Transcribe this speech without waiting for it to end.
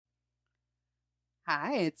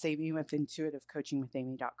Hi, it's Amy with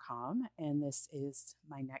intuitivecoachingwithamy.com, and this is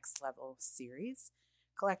my next level series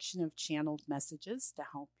collection of channeled messages to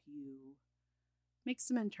help you make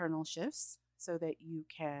some internal shifts so that you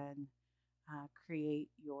can create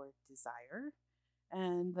your desire.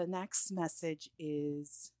 And the next message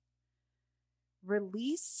is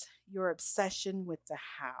release your obsession with the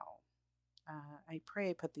how. I pray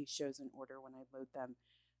I put these shows in order when I load them.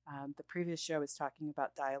 The previous show was talking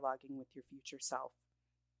about dialoguing with your future self.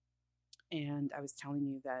 And I was telling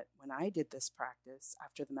you that when I did this practice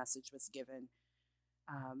after the message was given,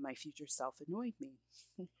 my future self annoyed me.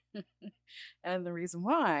 And the reason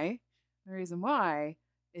why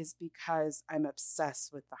is because I'm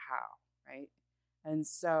obsessed with the how, right? And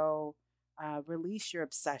so release your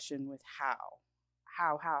obsession with how.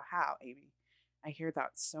 How, Amy. I hear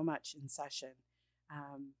that so much in session.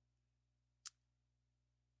 Um,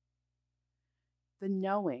 the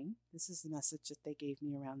knowing, this is the message that they gave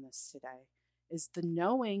me around this today, is the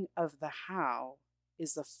knowing of the how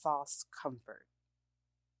is a false comfort.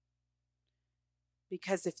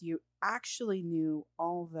 Because if you actually knew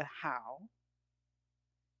all the how,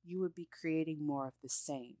 you would be creating more of the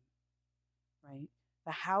same, right?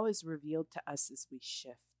 The how is revealed to us as we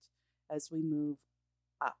shift, as we move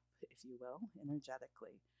up, if you will,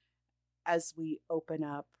 energetically, as we open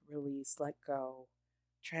up, release, let go,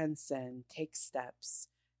 transcend, take steps,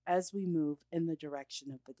 as we move in the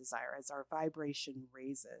direction of the desire, as our vibration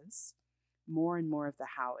raises, more and more of the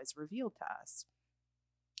how is revealed to us.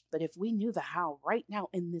 But if we knew the how right now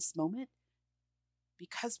in this moment,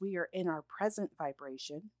 because we are in our present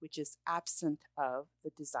vibration, which is absent of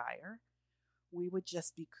the desire, we would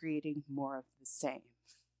just be creating more of the same.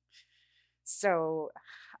 So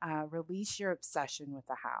release your obsession with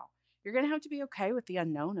the how. You're going to have to be okay with the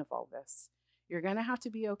unknown of all this. You're going to have to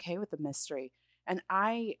be okay with the mystery. And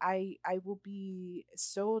I will be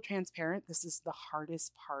so transparent. This is the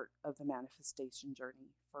hardest part of the manifestation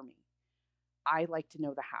journey for me. I like to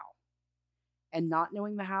know the how. And not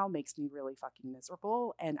knowing the how makes me really fucking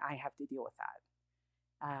miserable. And I have to deal with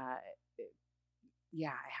that.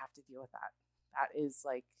 Yeah, I have to deal with that. That is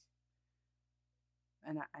like,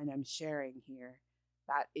 and I'm sharing here,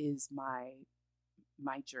 that is my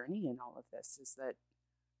journey in all of this is that,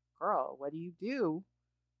 girl, what do you do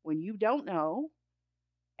when you don't know?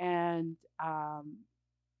 And how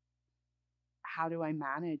do I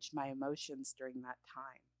manage my emotions during that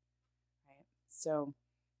time? Right. So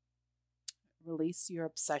release your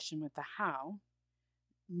obsession with the how.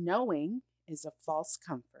 Knowing is a false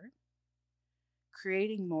comfort.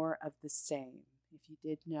 Creating more of the same. If you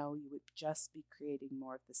did know, you would just be creating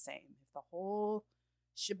more of the same. If the whole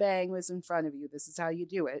shebang was in front of you, this is how you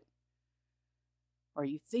do it, or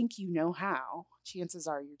you think you know how, chances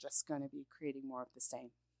are you're just going to be creating more of the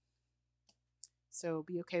same. So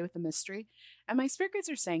be okay with the mystery. And my spirit guides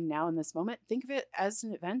are saying now in this moment, think of it as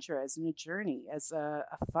an adventure, as a journey, as a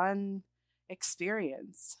fun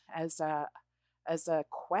experience, as a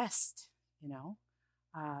quest, you know.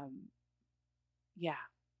 Yeah.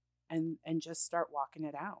 And just start walking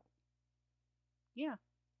it out. Yeah.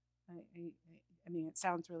 I mean, it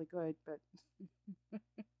sounds really good, but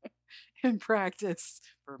in practice,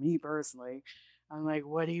 for me personally, I'm like,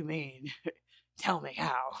 what do you mean? Tell me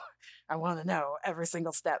how. I want to know every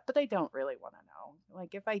single step, but I don't really want to know.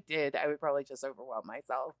 Like, if I did, I would probably just overwhelm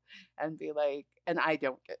myself and be like, and I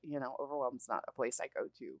don't get, overwhelm's not a place I go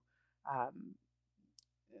to. Um,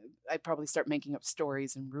 I'd probably start making up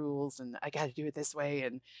stories and rules, and I got to do it this way,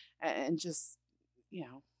 and just, you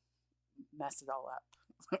know, mess it all up.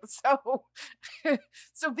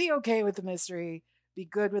 So be okay with the mystery, be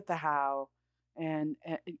good with the how, and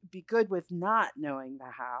be good with not knowing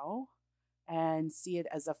the how, and see it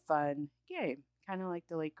as a fun game, kind of like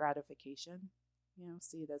delayed gratification.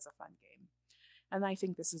 See it as a fun game. And I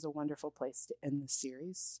think this is a wonderful place to end the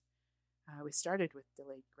series. We started with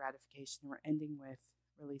delayed gratification, and we're ending with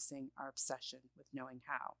releasing our obsession with knowing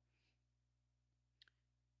how.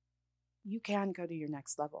 You can go to your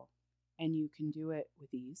next level, and you can do it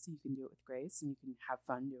with ease, you can do it with grace, and you can have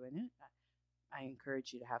fun doing it. I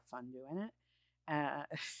encourage you to have fun doing it.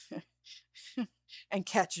 And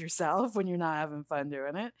catch yourself when you're not having fun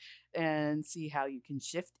doing it, and see how you can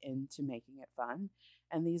shift into making it fun.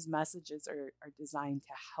 And these messages are designed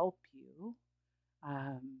to help you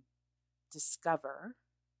discover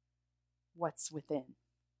what's within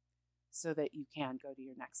so that you can go to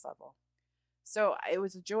your next level. So it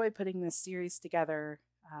was a joy putting this series together.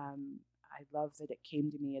 I love that it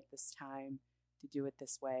came to me at this time to do it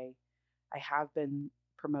this way. I have been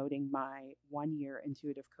promoting my 1-year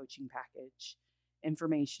intuitive coaching package,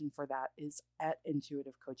 Information for that is at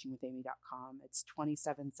intuitivecoachingwithamy.com. It's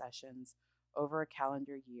 27 sessions over a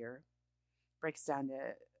calendar year, breaks down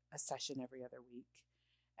to a session every other week.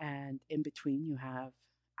 And in between, you have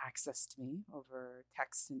access to me over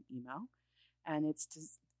text and email. And it's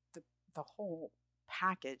the whole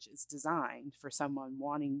package is designed for someone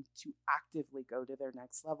wanting to actively go to their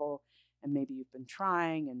next level. And maybe you've been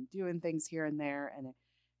trying and doing things here and there,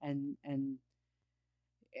 and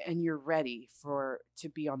you're ready to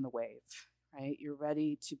be on the wave, right? You're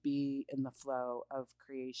ready to be in the flow of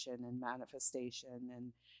creation and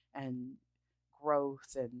manifestation and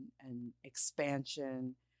growth and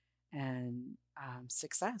expansion and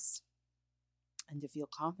success, and to feel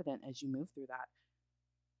confident as you move through that.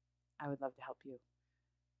 I would love to help you.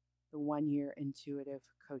 The 1-year intuitive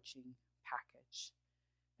coaching package.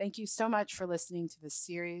 Thank you so much for listening to this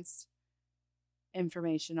series.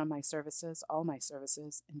 Information on my services, all my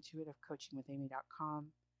services,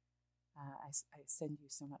 intuitivecoachingwithamy.com. I send you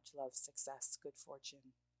so much love, success, good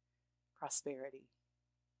fortune, prosperity,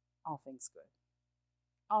 all things good.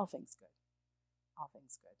 All things good. All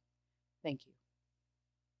things good. Thank you.